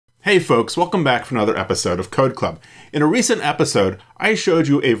Hey folks, welcome back for another episode of Code Club. In a recent episode, I showed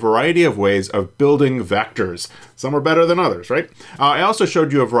you a variety of ways of building vectors. Some are better than others, right? I also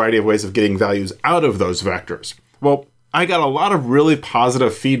showed you a variety of ways of getting values out of those vectors. Well, I got a lot of really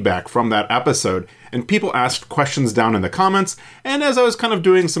positive feedback from that episode, and people asked questions down in the comments, and as I was kind of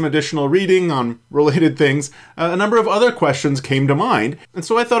doing some additional reading on related things, a number of other questions came to mind, and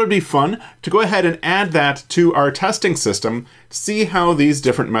so I thought it'd be fun to go ahead and add that to our testing system, see how these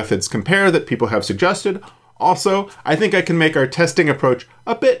different methods compare that people have suggested. Also, I think I can make our testing approach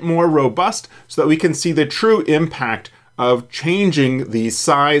a bit more robust so that we can see the true impact of changing the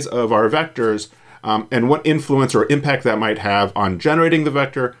size of our vectors and what influence or impact that might have on generating the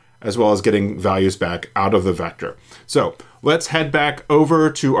vector, as well as getting values back out of the vector. So let's head back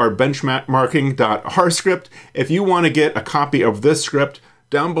over to our benchmarking.r script. If you want to get a copy of this script,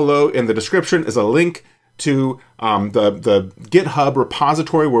 down below in the description is a link to the GitHub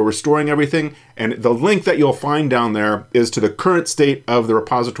repository where we're storing everything. And the link that you'll find down there is to the current state of the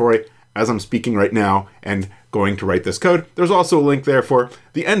repository as I'm speaking right now and going to write this code. There's also a link there for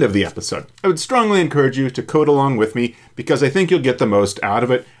the end of the episode. I would strongly encourage you to code along with me because I think you'll get the most out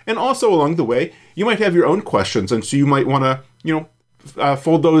of it. And also along the way, you might have your own questions, and so you might want to,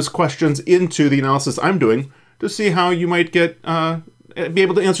 fold those questions into the analysis I'm doing to see how you might get be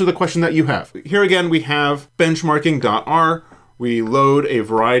able to answer the question that you have. Here again, we have benchmarking.r. We load a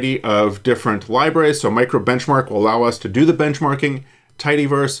variety of different libraries. So microbenchmark will allow us to do the benchmarking.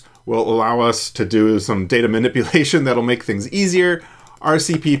 Tidyverse will allow us to do some data manipulation that'll make things easier.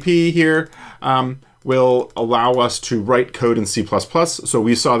 Rcpp here will allow us to write code in C++. So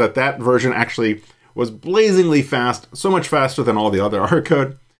we saw that that version actually was blazingly fast, so much faster than all the other R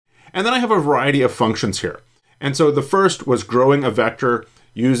code. And then I have a variety of functions here. And so the first was growing a vector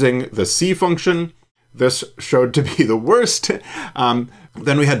using the C function. This showed to be the worst. Then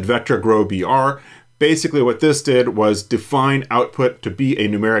we had vector grow br. Basically what this did was define output to be a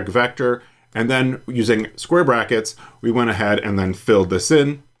numeric vector, and then using square brackets, we went ahead and then filled this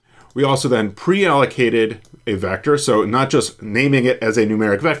in. We also then pre-allocated a vector, so not just naming it as a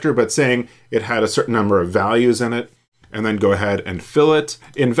numeric vector, but saying it had a certain number of values in it, and then go ahead and fill it.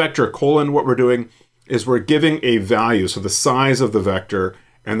 In vector colon, what we're doing is we're giving a value, so the size of the vector,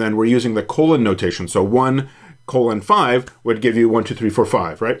 and then we're using the colon notation. So 1:5 would give you 1, 2, 3, 4,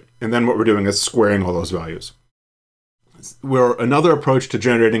 5, right? And then what we're doing is squaring all those values. Another approach to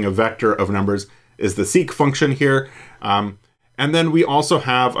generating a vector of numbers is the seek function here. And then we also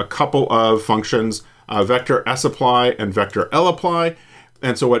have a couple of functions, vector sapply and vector lapply.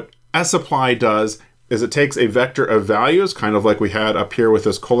 And so what sapply does is it takes a vector of values, kind of like we had up here with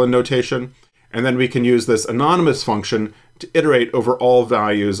this colon notation, and then we can use this anonymous function to iterate over all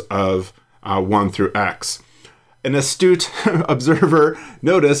values of 1 through x. An astute observer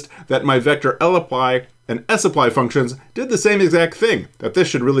noticed that my vector lapply and sapply functions did the same exact thing, that this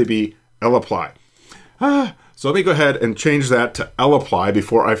should really be lapply. So let me go ahead and change that to lapply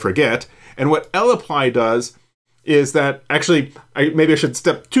before I forget. And what lapply does is that, actually, maybe I should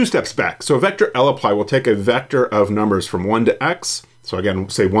step 2 steps back. So vector lapply will take a vector of numbers from 1 to x, so again,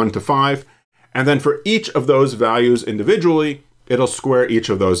 say 1 to 5, and then for each of those values individually, it'll square each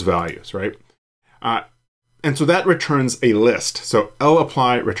of those values, right? And so that returns a list. So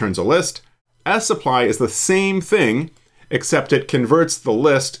lapply returns a list. Sapply is the same thing, except it converts the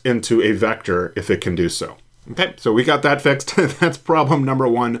list into a vector if it can do so. Okay, so we got that fixed. That's problem number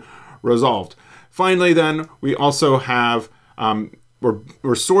 1 resolved. Finally, then, we also have, we're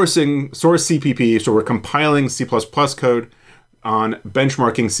sourcing source CPP, so we're compiling C++ code on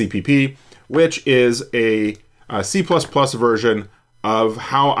benchmarking CPP, which is a C++ version of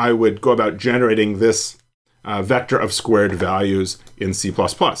how I would go about generating this vector of squared values in C++.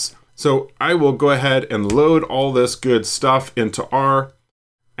 So I will go ahead and load all this good stuff into R,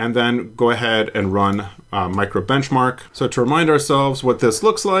 and then go ahead and run microbenchmark. So to remind ourselves what this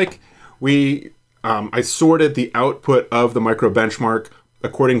looks like, I sorted the output of the microbenchmark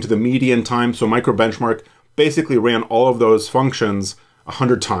according to the median time. So microbenchmark basically ran all of those functions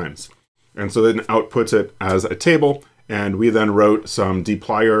 100 times. And so then outputs it as a table. And we then wrote some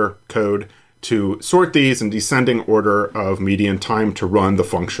dplyr code to sort these in descending order of median time to run the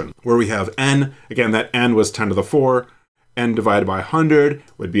function. Where we have n, again, that n was 10 to the 4, n divided by 100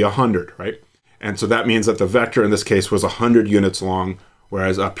 would be 100, right? And so that means that the vector in this case was 100 units long,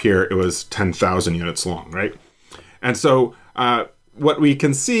 whereas up here it was 10,000 units long, right? And so what we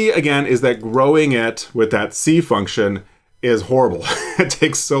can see, again, is that growing it with that C function is horrible. It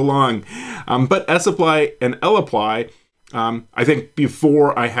takes so long. But sapply and lapply, I think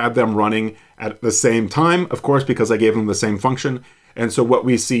before I had them running at the same time, of course, because I gave them the same function, And so what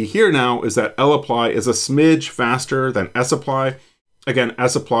we see here now is that lapply is a smidge faster than sapply. Again,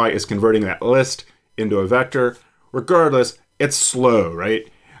 sapply is converting that list into a vector. Regardless, it's slow, right?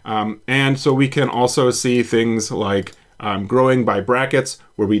 And so we can also see things like growing by brackets,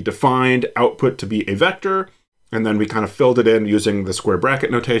 where we defined output to be a vector, and then we kind of filled it in using the square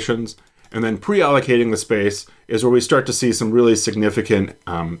bracket notations. And then pre-allocating the space is where we start to see some really significant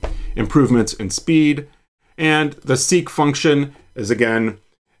improvements in speed. And the seek function is, again,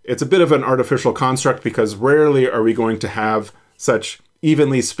 it's a bit of an artificial construct because rarely are we going to have such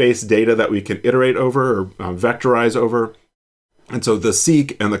evenly spaced data that we can iterate over or vectorize over. And so the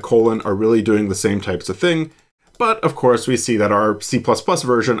seek and the colon are really doing the same types of thing. But of course, we see that our C++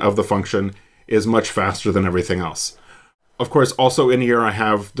 version of the function is much faster than everything else. Of course, also in here, I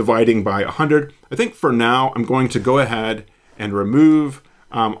have dividing by 100. I think for now, I'm going to go ahead and remove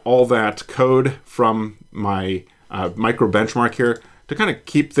all that code from my microbenchmark here to kind of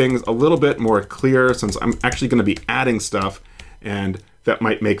keep things a little bit more clear, since I'm actually going to be adding stuff, and that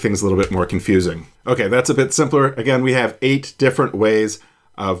might make things a little bit more confusing. Okay, that's a bit simpler. Again, we have 8 different ways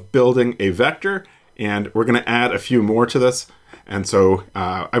of building a vector, and we're going to add a few more to this. And so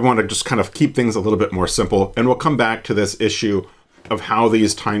I want to just kind of keep things a little bit more simple. And we'll come back to this issue of how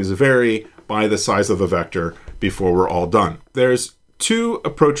these times vary by the size of the vector before we're all done. There's 2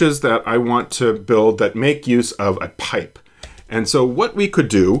 approaches that I want to build that make use of a pipe. And so what we could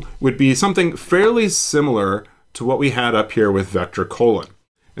do would be something fairly similar to what we had up here with vector colon.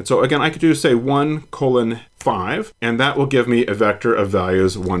 And so again, I could do, say, 1:5, and that will give me a vector of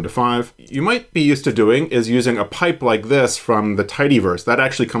values 1 to 5. You might be used to doing is using a pipe like this from the tidyverse. That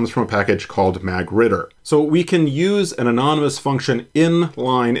actually comes from a package called magrittr. So we can use an anonymous function in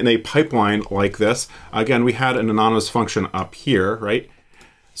line in a pipeline like this. Again, we had an anonymous function up here, right?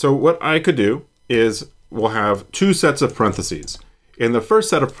 So what I could do is we'll have 2 sets of parentheses. In the first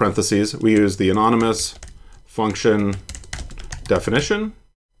set of parentheses, we use the anonymous function definition,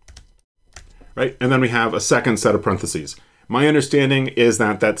 right? And then we have a second set of parentheses. My understanding is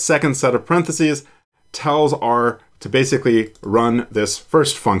that that second set of parentheses tells R to basically run this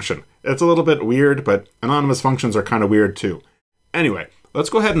first function. It's a little bit weird, but anonymous functions are kind of weird too. Anyway, let's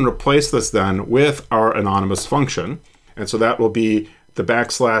go ahead and replace this then with our anonymous function. And so that will be the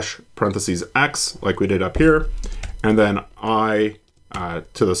backslash parentheses x, like we did up here, and then I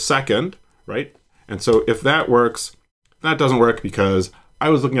to the second, right? And so if that works, that doesn't work because I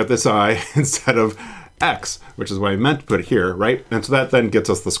was looking at this I instead of x, which is what I meant to put here, right? And so that then gets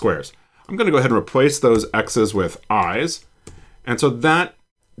us the squares. I'm going to go ahead and replace those x's with i's. And so that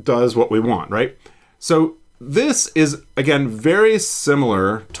does what we want, right? So this is, again, very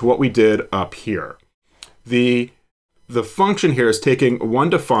similar to what we did up here. The function here is taking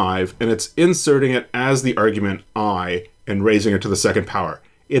 1 to 5, and it's inserting it as the argument I and raising it to the second power.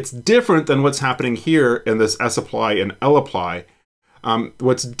 It's different than what's happening here in this sapply and lapply.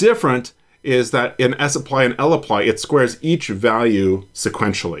 What's different is that in sapply and lapply, it squares each value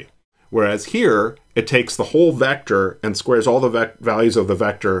sequentially. Whereas here, it takes the whole vector and squares all the values of the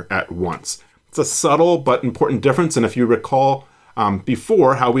vector at once. It's a subtle but important difference. And if you recall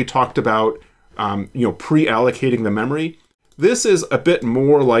before how we talked about pre-allocating the memory, this is a bit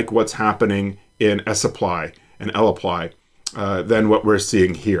more like what's happening in sapply and lapply than what we're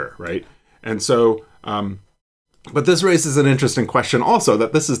seeing here, right? And so, but this raises an interesting question also,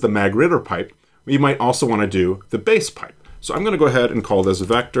 that this is the magrittr pipe. We might also want to do the base pipe. So I'm going to go ahead and call this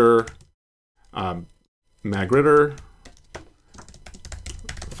vector magrittr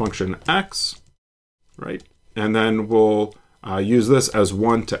function x, right? And then we'll use this as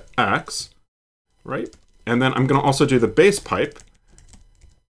 1 to x, right? And then I'm going to also do the base pipe.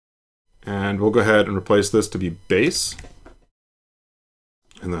 And we'll go ahead and replace this to be base.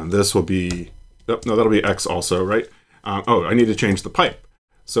 And then this will be, oh, no, that'll be x also, right? Oh, I need to change the pipe.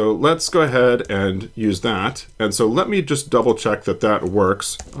 So let's go ahead and use that. And so let me just double check that that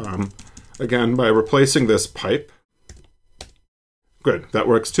works. Again, by replacing this pipe. Good, that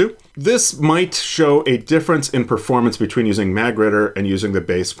works too. This might show a difference in performance between using magrittr and using the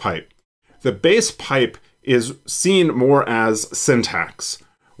base pipe. The base pipe is seen more as syntax,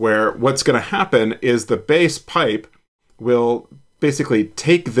 where what's going to happen is the base pipe will basically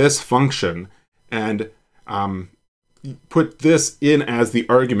take this function and put this in as the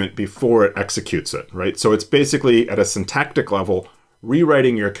argument before it executes it, right? So it's basically at a syntactic level,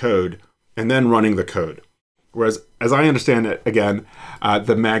 rewriting your code and then running the code. Whereas, as I understand it, again,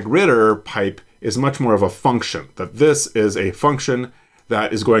 the magrittr pipe is much more of a function, that this is a function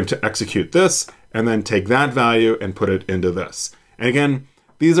that is going to execute this and then take that value and put it into this. And again,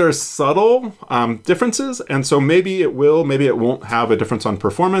 These are subtle differences, and so maybe it will, maybe it won't have a difference on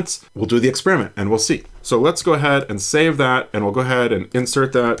performance. We'll do the experiment and we'll see. So let's go ahead and save that, and we'll go ahead and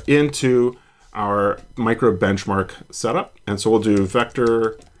insert that into our micro benchmark setup. And so we'll do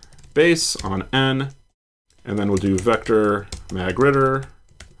vector base on n, and then we'll do vector magrittr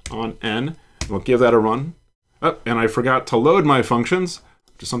on n. And we'll give that a run. Oh, and I forgot to load my functions,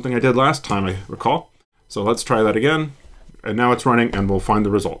 which is something I did last time, I recall. So let's try that again. And now it's running, and we'll find the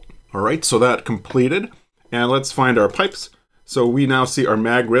result. All right, so that completed. And let's find our pipes. So we now see our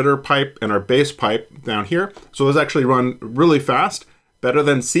magrittr pipe and our base pipe down here. So those actually run really fast, better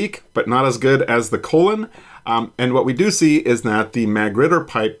than seek, but not as good as the colon. And what we do see is that the magrittr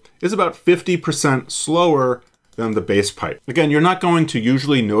pipe is about 50% slower than the base pipe. Again, you're not going to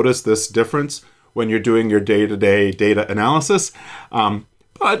usually notice this difference when you're doing your day-to-day data analysis.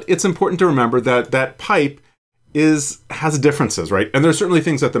 But it's important to remember that that pipe has differences, right? And there's certainly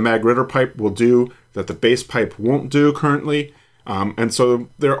things that the magrittr pipe will do that the base pipe won't do currently. And so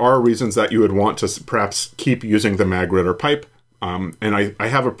there are reasons that you would want to perhaps keep using the magrittr pipe. And I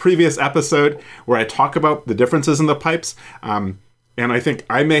have a previous episode where I talk about the differences in the pipes. And I think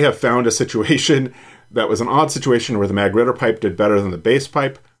I may have found a situation that was an odd situation where the magrittr pipe did better than the base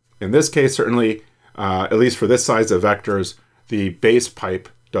pipe. In this case, certainly, at least for this size of vectors, the base pipe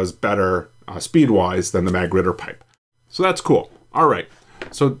does better speed-wise than the magrittr pipe. So that's cool. All right.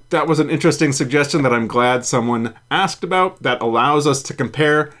 So that was an interesting suggestion that I'm glad someone asked about that allows us to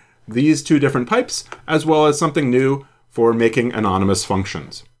compare these two different pipes, as well as something new for making anonymous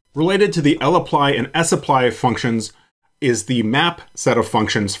functions. Related to the lapply and sapply functions is the map set of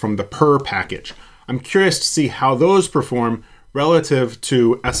functions from the purrr package. I'm curious to see how those perform relative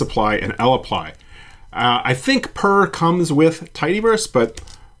to sapply and lapply. I think purrr comes with tidyverse, but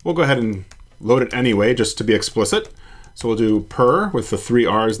we'll go ahead and load it anyway, just to be explicit. So we'll do purrr with the 3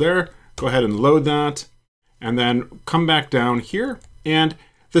 R's there. Go ahead and load that, and then come back down here. And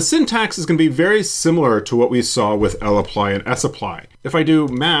the syntax is going to be very similar to what we saw with lapply and sapply. If I do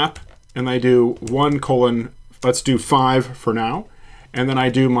map, and I do 1: let's do 5 for now, and then I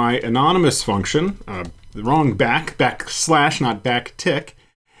do my anonymous function, the wrong backslash, not backtick,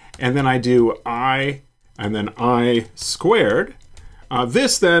 and then I do I, and then I squared.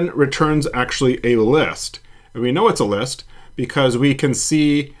 This then returns actually a list. And we know it's a list because we can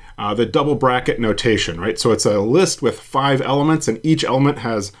see the double bracket notation, right? So it's a list with 5 elements, and each element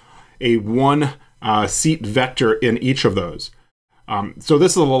has a 1 seat vector in each of those. So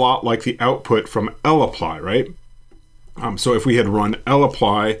this is a lot like the output from lapply, right? So if we had run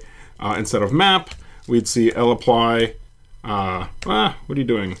lapply instead of map, we'd see lapply. What are you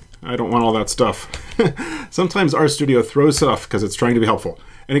doing? I don't want all that stuff. Sometimes RStudio throws stuff because it's trying to be helpful.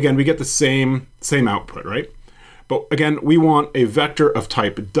 And again, we get the same output, right? But again, we want a vector of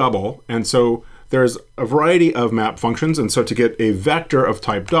type double. And so there's a variety of map functions. And so to get a vector of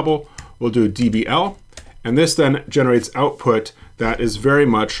type double, we'll do dbl. And this then generates output that is very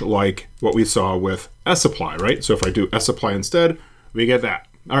much like what we saw with sapply, right? So if I do sapply instead, we get that.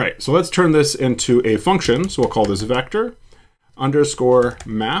 All right, so let's turn this into a function. So we'll call this vector underscore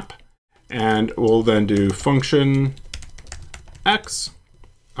map, and we'll then do function x,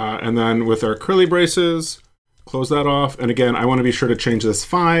 and then with our curly braces, close that off. And again, I want to be sure to change this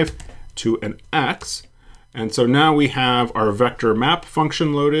 5 to an x. And so now we have our vector map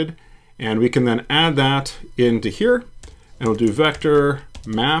function loaded, and we can then add that into here, and we'll do vector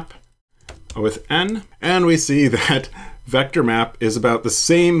map with n, and we see that vector map is about the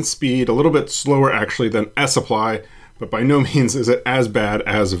same speed, a little bit slower actually than sapply, but by no means is it as bad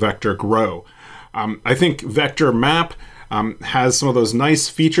as vector grow. I think vector map has some of those nice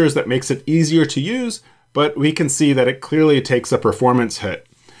features that makes it easier to use, but we can see that it clearly takes a performance hit.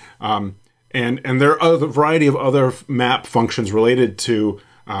 And there are a variety of other map functions related to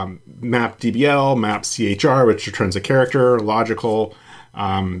map dbl, map chr, which returns a character, logical.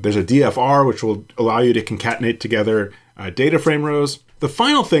 There's a dfr, which will allow you to concatenate together data frame rows. The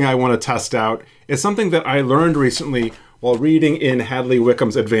final thing I want to test out is something that I learned recently while reading in Hadley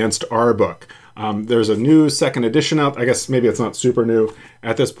Wickham's Advanced R book. There's a new 2nd edition out. I guess maybe it's not super new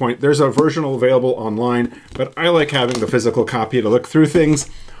at this point. There's a version available online, but I like having the physical copy to look through things.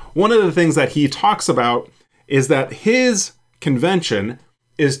 One of the things that he talks about is that his convention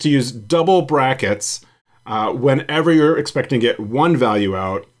is to use double brackets whenever you're expecting to get one value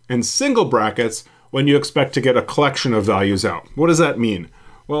out, and single brackets when you expect to get a collection of values out. What does that mean?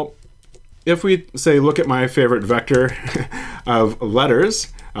 Well, if we say, look at my favorite vector of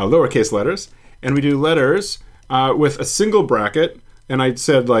letters, lowercase letters, and we do letters with a single bracket, and I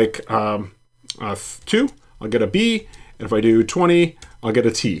said like 2, I'll get a B, and if I do 20, I'll get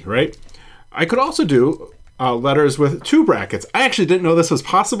a T, right? I could also do letters with 2 brackets. I actually didn't know this was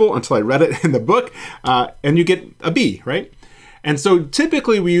possible until I read it in the book, and you get a B, right? And so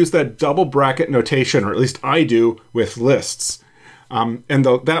typically we use that double bracket notation, or at least I do, with lists. And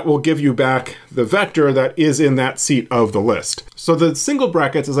that will give you back the vector that is in that seat of the list. So the single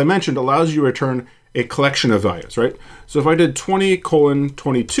brackets, as I mentioned, allows you to return a collection of values, right? So if I did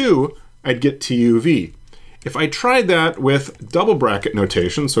 20:22, I'd get TUV. If I tried that with double bracket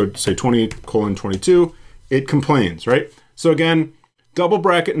notation, so say 20:22, it complains, right? So again, double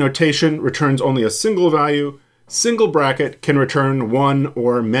bracket notation returns only a single value. Single bracket can return one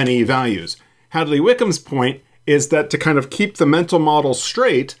or many values. Hadley Wickham's point is that to kind of keep the mental model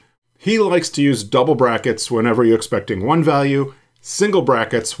straight, he likes to use double brackets whenever you're expecting one value, single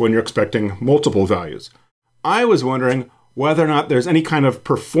brackets when you're expecting multiple values. I was wondering whether or not there's any kind of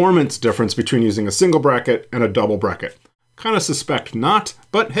performance difference between using a single bracket and a double bracket. Kind of suspect not,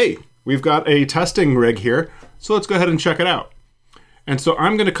 but hey, we've got a testing rig here, so let's go ahead and check it out. And so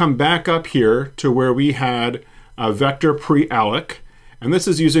I'm going to come back up here to where we had a vector pre-alloc, and this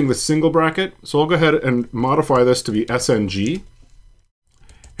is using the single bracket. So I'll go ahead and modify this to be SNG,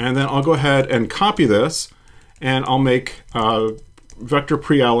 and then I'll go ahead and copy this, and I'll make vector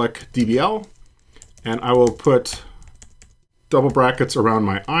pre-alloc DBL, and I will put double brackets around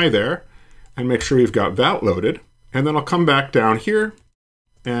my I there, and make sure you've got that loaded. And then I'll come back down here,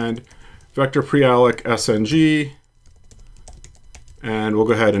 and vector pre-alloc SNG, and we'll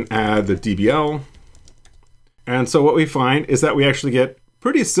go ahead and add the DBL. And so what we find is that we actually get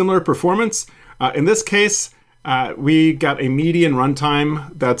pretty similar performance. In this case, we got a median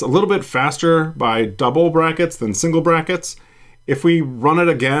runtime that's a little bit faster by double brackets than single brackets. If we run it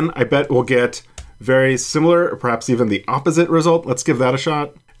again, I bet we'll get very similar, or perhaps even the opposite result. Let's give that a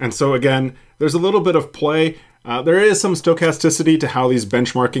shot. And so again, there's a little bit of play. There is some stochasticity to how these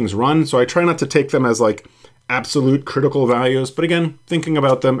benchmarkings run, so I try not to take them as like absolute critical values, but again, thinking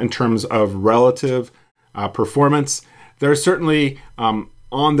about them in terms of relative performance. They're certainly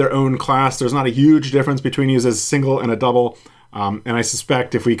on their own class. There's not a huge difference between using a single and a double, and I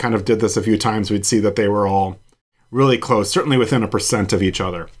suspect if we kind of did this a few times, we'd see that they were all really close, certainly within 1% of each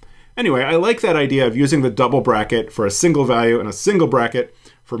other. Anyway, I like that idea of using the double bracket for a single value and a single bracket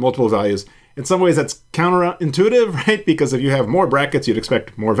for multiple values. In some ways, that's counterintuitive, right? Because if you have more brackets, you'd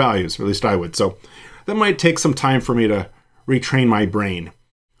expect more values, or at least I would. So that might take some time for me to retrain my brain.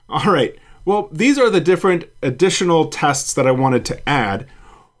 All right, well, these are the different additional tests that I wanted to add.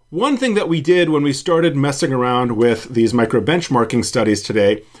 One thing that we did when we started messing around with these microbenchmarking studies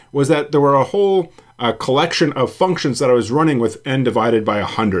today was that there were a whole collection of functions that I was running with n divided by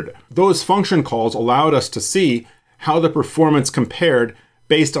 100. Those function calls allowed us to see how the performance compared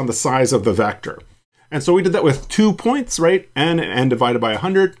based on the size of the vector. And so we did that with 2 points, right? N divided by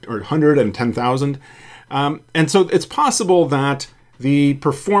 100, or 100 and 10,000. And so it's possible that the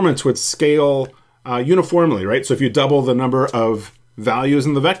performance would scale uniformly, right? So if you double the number of values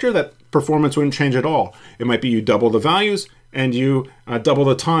in the vector, that performance wouldn't change at all. It might be you double the values and you double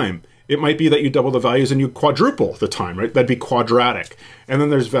the time. It might be that you double the values and you quadruple the time, right? That'd be quadratic. And then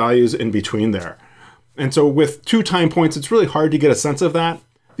there's values in between there. And so with 2 time points, it's really hard to get a sense of that.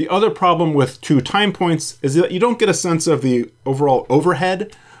 The other problem with 2 time points is that you don't get a sense of the overall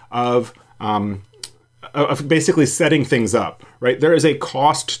overhead of basically setting things up, right? There is a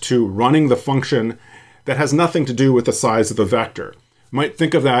cost to running the function that has nothing to do with the size of the vector. You might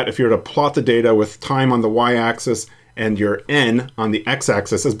think of that if you were to plot the data with time on the y-axis and your n on the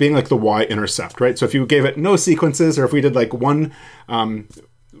x-axis as being like the y-intercept, right? So if you gave it no sequences, or if we did like one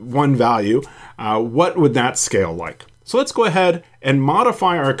value, what would that scale like? So let's go ahead and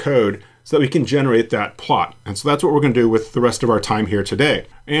modify our code so that we can generate that plot. And so that's what we're going to do with the rest of our time here today.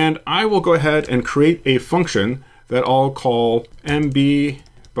 And I will go ahead and create a function that I'll call mb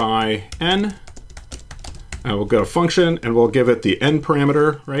by n. And we'll get a function and we'll give it the n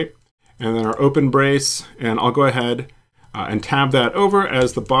parameter, right? And then our open brace, and I'll go ahead and tab that over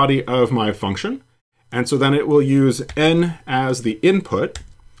as the body of my function. And so then it will use n as the input.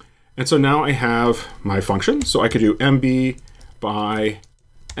 And so now I have my function. So I could do mb by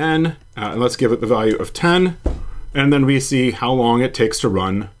n, and let's give it the value of 10. And then we see how long it takes to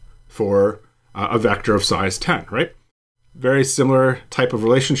run for a vector of size 10, right? Very similar type of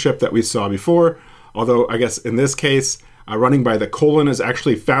relationship that we saw before. Although I guess in this case, running by the colon is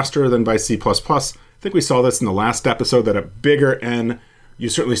actually faster than by C++. I think we saw this in the last episode, that at bigger n, you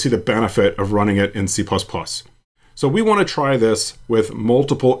certainly see the benefit of running it in C++. So we want to try this with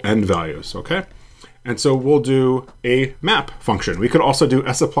multiple n values, okay? And so we'll do a map function. We could also do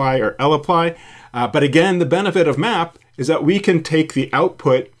sapply or lapply, but again, the benefit of map is that we can take the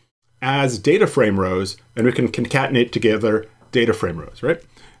output as data frame rows and we can concatenate together data frame rows, right?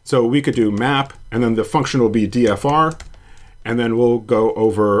 So we could do map, and then the function will be dfr, and then we'll go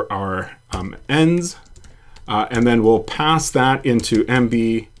over our ends, and then we'll pass that into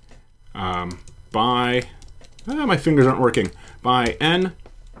mb by, my fingers aren't working, by n,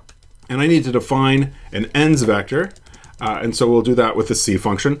 and I need to define an ends vector, and so we'll do that with the C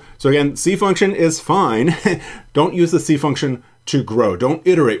function. So again, C function is fine. Don't use the C function to grow. Don't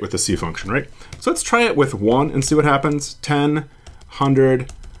iterate with the C function, right? So let's try it with 1 and see what happens. 10,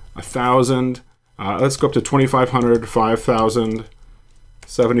 100, 1,000. Let's go up to 2,500, 5,000,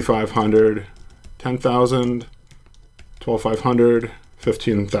 7,500, 10,000, 12,500,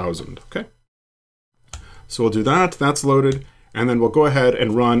 15,000, okay? So we'll do that, that's loaded, and then we'll go ahead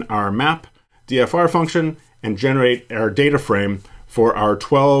and run our map dfr function and generate our data frame for our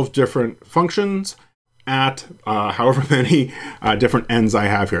 12 different functions at however many different ends I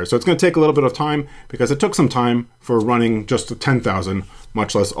have here. So it's going to take a little bit of time because it took some time for running just 10,000,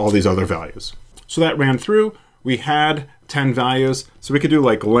 much less all these other values. So that ran through. We had 10 values, so we could do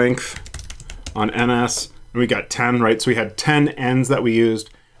like length on ns, and we got 10, right? So we had 10 ends that we used,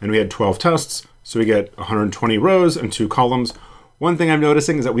 and we had 12 tests, so we get 120 rows and 2 columns. One thing I'm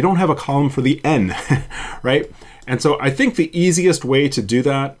noticing is that we don't have a column for the n, right? And so I think the easiest way to do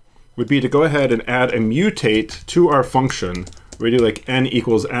that would be to go ahead and add a mutate to our function where we do like n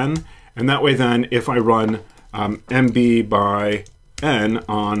equals n, and that way then if I run mb by n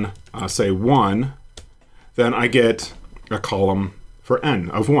on say 1, then I get a column for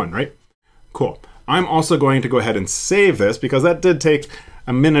n of 1, right? Cool. I'm also going to go ahead and save this because that did take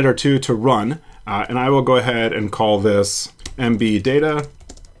a minute or two to run, and I will go ahead and call this mb data.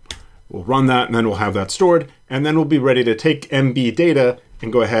 We'll run that, and then we'll have that stored, and then we'll be ready to take mb data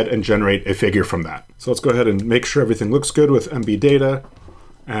and go ahead and generate a figure from that. So let's go ahead and make sure everything looks good with mb data,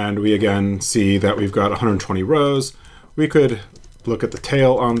 and we again see that we've got 120 rows. We could look at the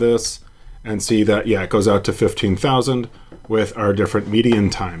tail on this and see that, yeah, it goes out to 15,000 with our different median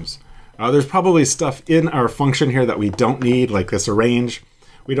times. There's probably stuff in our function here that we don't need, like this arrange.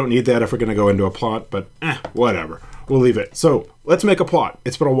 We don't need that if we're going to go into a plot, but whatever. We'll leave it. So let's make a plot.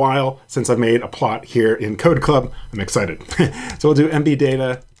 It's been a while since I've made a plot here in Code Club. I'm excited. So we'll do mb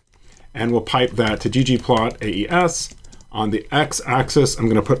data, and we'll pipe that to ggplot AES. On the x-axis, I'm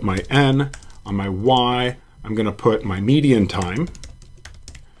going to put my n. On my y, I'm going to put my median time,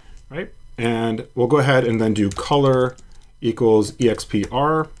 right? And we'll go ahead and then do color equals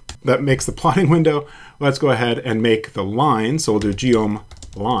expr. That makes the plotting window. Let's go ahead and make the line. So we'll do geom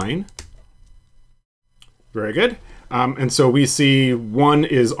line. Very good. And so we see 1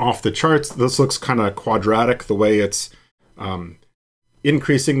 is off the charts. This looks kind of quadratic the way it's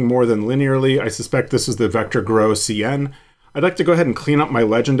increasing more than linearly. I suspect this is the vector grow cn. I'd like to go ahead and clean up my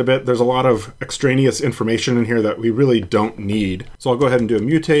legend a bit. There's a lot of extraneous information in here that we really don't need. So I'll go ahead and do a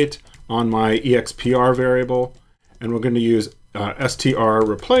mutate on my expr variable, and we're going to use str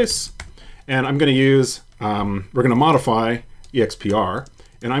replace, and I'm going to use, we're going to modify expr,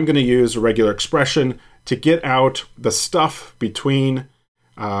 and I'm going to use a regular expression to get out the stuff between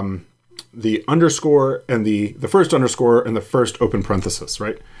the underscore and the first underscore and the first open parenthesis,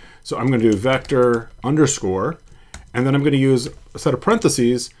 right? So I'm going to do vector underscore, and then I'm going to use a set of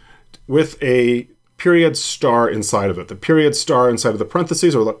parentheses with a period star inside of it. The period star inside of the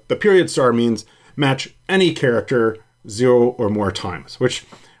parentheses, or the period star means match any character 0 or more times, which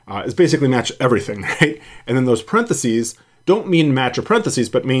is basically match everything, right? And then those parentheses don't mean match a parentheses,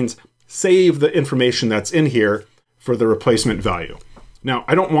 but means save the information that's in here for the replacement value. Now,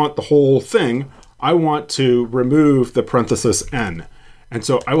 I don't want the whole thing. I want to remove the parenthesis n. And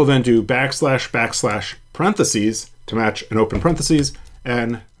so I will then do \\/ parentheses to match an open parentheses,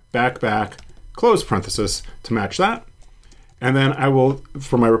 and \\/ close parenthesis to match that. And then I will,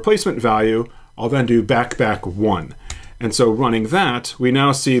 for my replacement value, I'll then do \\\ 1. And so running that, we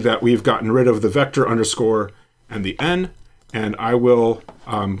now see that we've gotten rid of the vector underscore and the n, and I will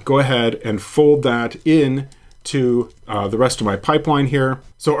go ahead and fold that in to the rest of my pipeline here.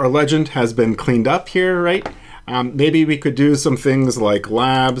 So our legend has been cleaned up here, right? Maybe we could do some things like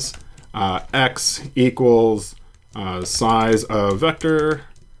labs, x equals size of vector,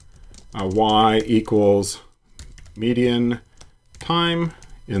 y equals median time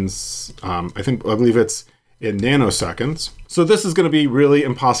in, I believe it's in nanoseconds. So this is going to be really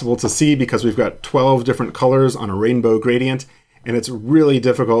impossible to see because we've got 12 different colors on a rainbow gradient, and it's really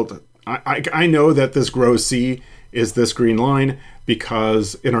difficult. I know that this grow C is this green line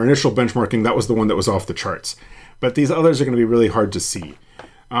because in our initial benchmarking, that was the one that was off the charts. But these others are going to be really hard to see.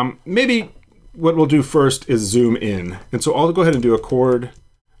 Maybe what we'll do first is zoom in. And so I'll go ahead and do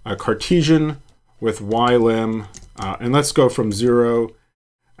a Cartesian with ylim, and let's go from 0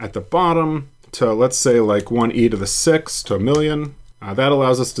 at the bottom to, let's say, like 1e to the 6 to a million. That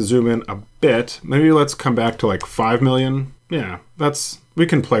allows us to zoom in a bit. Maybe let's come back to like 5 million. Yeah, we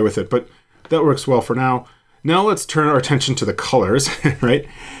can play with it, but that works well for now. Now let's turn our attention to the colors, right?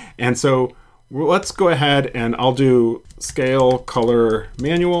 And so let's go ahead and I'll do scale color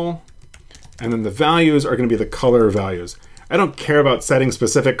manual, and then the values are going to be the color values. I don't care about setting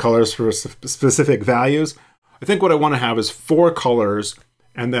specific colors for specific values. I think what I want to have is 4 colors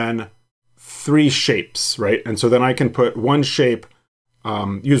and then 3 shapes, right? And so then I can put one shape,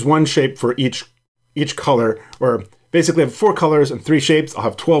 use one shape for each color, or basically have 4 colors and 3 shapes. I'll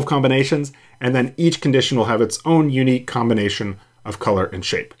have 12 combinations, and then each condition will have its own unique combination of color and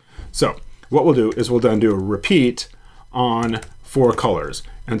shape. So what we'll do is we'll then do a repeat on 4 colors.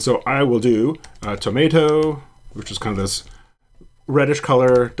 And so I will do tomato, which is kind of this reddish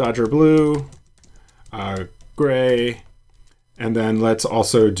color, Dodger blue, gray, and then let's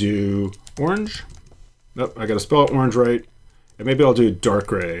also do orange. Nope, I gotta spell orange right. And maybe I'll do dark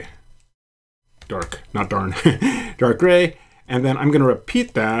gray. Dark, not darn. Dark gray. And then I'm gonna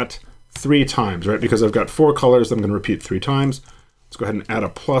repeat that 3 times, right? Because I've got 4 colors, I'm gonna repeat 3 times. Let's go ahead and add a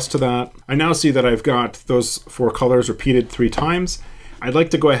plus to that. I now see that I've got those 4 colors repeated 3 times. I'd like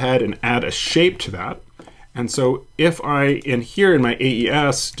to go ahead and add a shape to that. And so if I, in here in my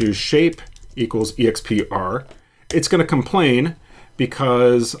AES, do shape equals expr, it's going to complain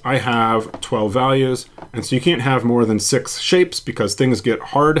because I have 12 values. And so you can't have more than 6 shapes because things get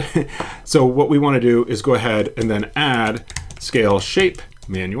hard. So what we want to do is go ahead and then add scale shape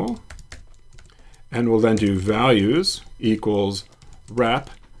manual. And we'll then do values equals rep.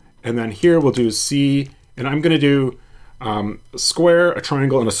 And then here we'll do C, and I'm going to do a square, a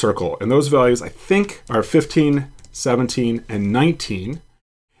triangle, and a circle. And those values, I think, are 15, 17, and 19.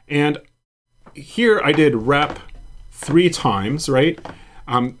 And here I did rep 3 times, right?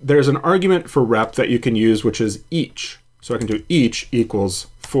 There's an argument for rep that you can use, which is each. So I can do each equals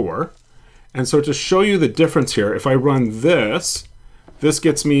 4. And so to show you the difference here, if I run this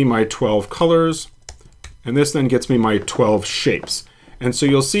gets me my 12 colors, and this then gets me my 12 shapes. And so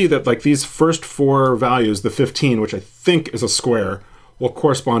you'll see that like these first 4 values, the 15, which I think is a square, will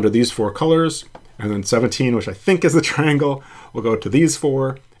correspond to these 4 colors. And then 17, which I think is the triangle, will go to these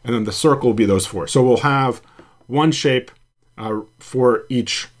 4. And then the circle will be those 4. So we'll have one shape for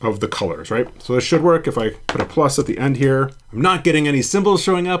each of the colors, right? So this should work if I put a plus at the end here. I'm not getting any symbols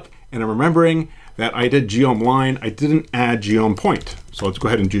showing up, and I'm remembering that I did geom line. I didn't add geom point. So let's go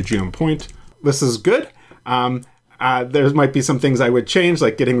ahead and do geom point. This is good. There might be some things I would change,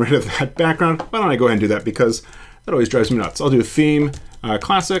 like getting rid of that background. Why don't I go ahead and do that, because that always drives me nuts. I'll do theme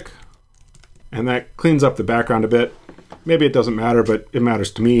classic, and that cleans up the background a bit. Maybe it doesn't matter, but it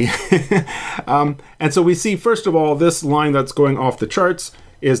matters to me. And so we see, first of all, this line that's going off the charts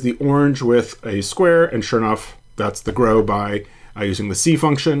is the orange with a square, and sure enough, that's the grow by using the C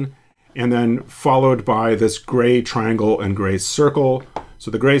function, and then followed by this gray triangle and gray circle. So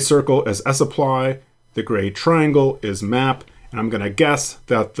the gray circle is sapply, the gray triangle is map, and I'm going to guess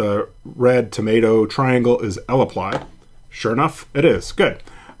that the red tomato triangle is lapply. Sure enough, it is. Good.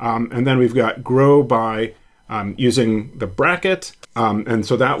 And then we've got grow by using the bracket. And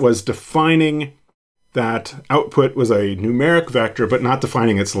so that was defining that output was a numeric vector, but not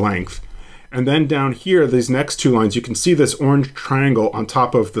defining its length. And then down here, these next 2 lines, you can see this orange triangle on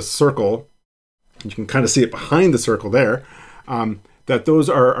top of the circle. You can kind of see it behind the circle there. That those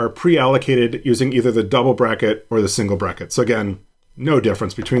are pre-allocated using either the double bracket or the single bracket. So again, no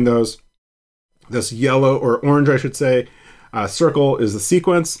difference between those. This yellow, or orange I should say, circle is the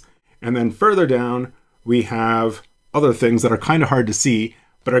sequence. And then further down, we have other things that are kind of hard to see,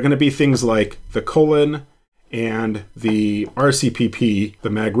 but are going to be things like the colon and the Rcpp, the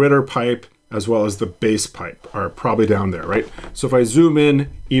magrittr pipe, as well as the base pipe are probably down there, right? So if I zoom in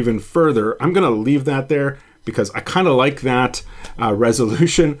even further, I'm going to leave that there because I kind of like that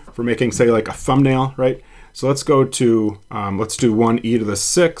resolution for making, say, like a thumbnail, right? So let's go to, let's do 1e to the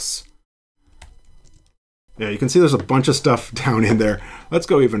 6. Yeah, you can see there's a bunch of stuff down in there. Let's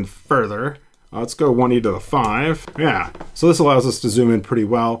go even further. Let's go 1e to the 5. Yeah, so this allows us to zoom in pretty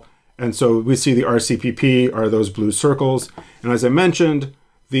well. And so we see the Rcpp are those blue circles. And as I mentioned,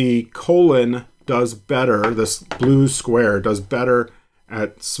 the colon does better, this blue square does better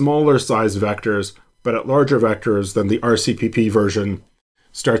at smaller size vectors, but at larger vectors, then the Rcpp version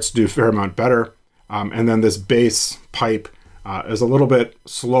starts to do a fair amount better. And then this base pipe is a little bit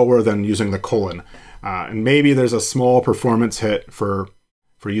slower than using the colon. And maybe there's a small performance hit for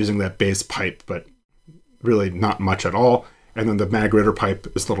for using that base pipe, but really not much at all. And then the magrittr pipe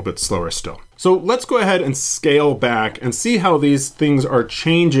is a little bit slower still. So let's go ahead and scale back and see how these things are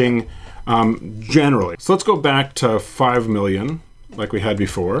changing generally. So let's go back to 5 million like we had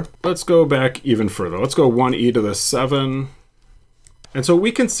before. Let's go back even further. Let's go 1e to the 7. And so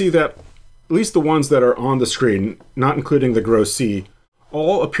we can see that at least the ones that are on the screen, not including the gross C,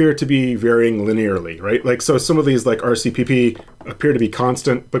 all appear to be varying linearly, right? Like, so some of these like Rcpp appear to be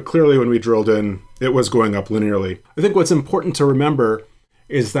constant, but clearly when we drilled in, it was going up linearly. I think what's important to remember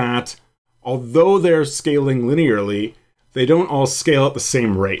is that although they're scaling linearly, they don't all scale at the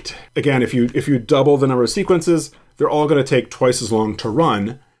same rate. Again, if you double the number of sequences, they're all going to take twice as long to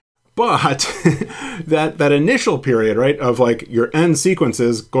run. But that initial period, right, of like your n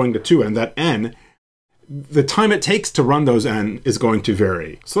sequences going to 2n, that n, the time it takes to run those n is going to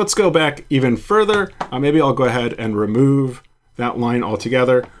vary. So let's go back even further. Maybe I'll go ahead and remove that line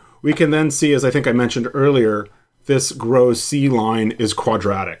altogether. We can then see, as I think I mentioned earlier, this gross C line is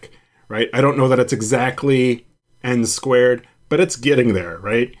quadratic, right? I don't know that it's exactly n squared, but it's getting there,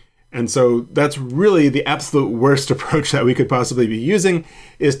 right? And so that's really the absolute worst approach that we could possibly be using,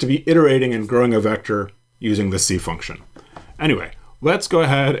 is to be iterating and growing a vector using the C function. Anyway, let's go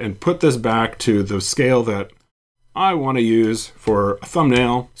ahead and put this back to the scale that I want to use for a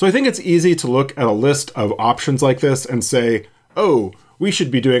thumbnail. So I think it's easy to look at a list of options like this and say, oh, we should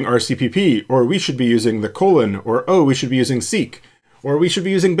be doing Rcpp, or we should be using the colon, or oh, we should be using seek, or we should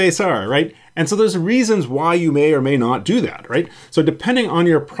be using Bayesian, right? And so there's reasons why you may or may not do that, right? So depending on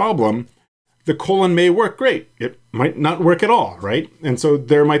your problem, the colon may work great. It might not work at all, right? And so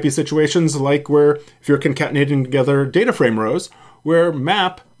there might be situations like where if you're concatenating together data frame rows, where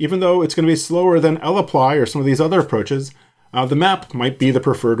map, even though it's going to be slower than lapply or some of these other approaches, the map might be the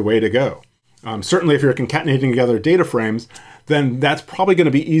preferred way to go. Certainly if you're concatenating together data frames, then that's probably going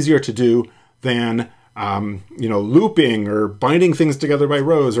to be easier to do than looping or binding things together by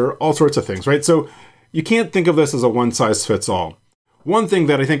rows or all sorts of things, right? So you can't think of this as a one-size-fits-all. One thing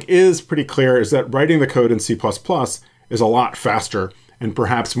that I think is pretty clear is that writing the code in C++ is a lot faster and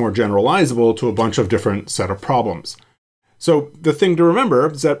perhaps more generalizable to a bunch of different set of problems. So the thing to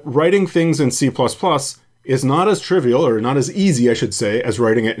remember is that writing things in C++ is not as trivial, or not as easy, I should say, as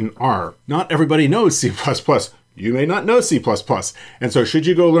writing it in R. Not everybody knows C++. You may not know C++. And so should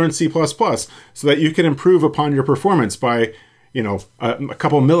you go learn C++ so that you can improve upon your performance by, a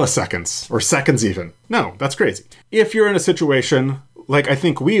couple milliseconds or seconds even? No, that's crazy. If you're in a situation like I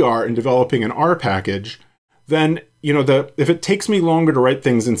think we are in developing an R package, then, if it takes me longer to write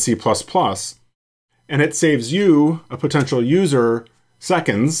things in C++, and it saves you, a potential user,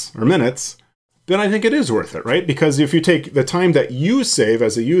 seconds or minutes, then I think it is worth it, right? Because if you take the time that you save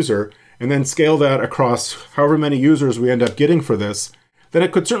as a user and then scale that across however many users we end up getting for this, then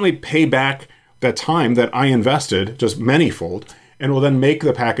it could certainly pay back that time that I invested, just manyfold, and will then make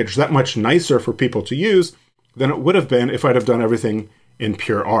the package that much nicer for people to use than it would have been if I'd have done everything in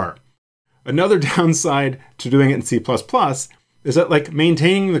pure R. Another downside to doing it in C++ is that like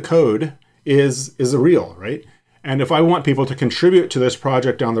maintaining the code is a real, right? And if I want people to contribute to this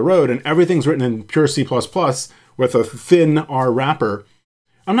project down the road and everything's written in pure C++ with a thin R wrapper,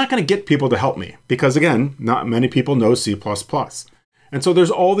 I'm not going to get people to help me because, again, not many people know C++. And so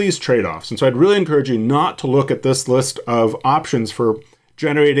there's all these trade-offs. And so I'd really encourage you not to look at this list of options for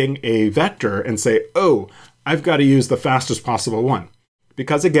generating a vector and say, oh, I've got to use the fastest possible one.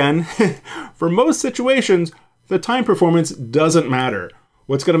 Because again, for most situations, the time performance doesn't matter.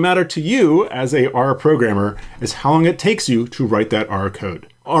 What's going to matter to you as a R programmer is how long it takes you to write that R code.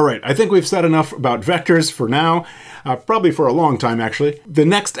 All right, I think we've said enough about vectors for now, probably for a long time actually. The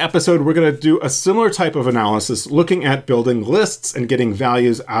next episode, we're going to do a similar type of analysis looking at building lists and getting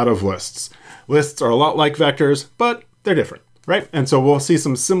values out of lists. Lists are a lot like vectors, but they're different, right? And so we'll see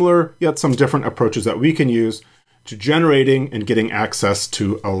some similar yet some different approaches that we can use to generating and getting access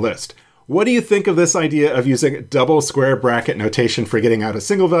to a list. What do you think of this idea of using double square bracket notation for getting out a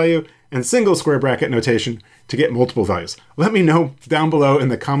single value and single square bracket notation to get multiple values? Let me know down below in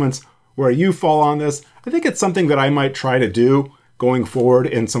the comments where you fall on this. I think it's something that I might try to do going forward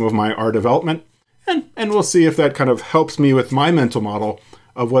in some of my R development. And we'll see if that kind of helps me with my mental model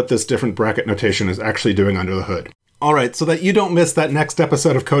of what this different bracket notation is actually doing under the hood. All right, so that you don't miss that next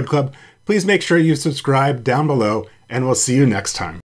episode of Code Club, please make sure you subscribe down below, and we'll see you next time.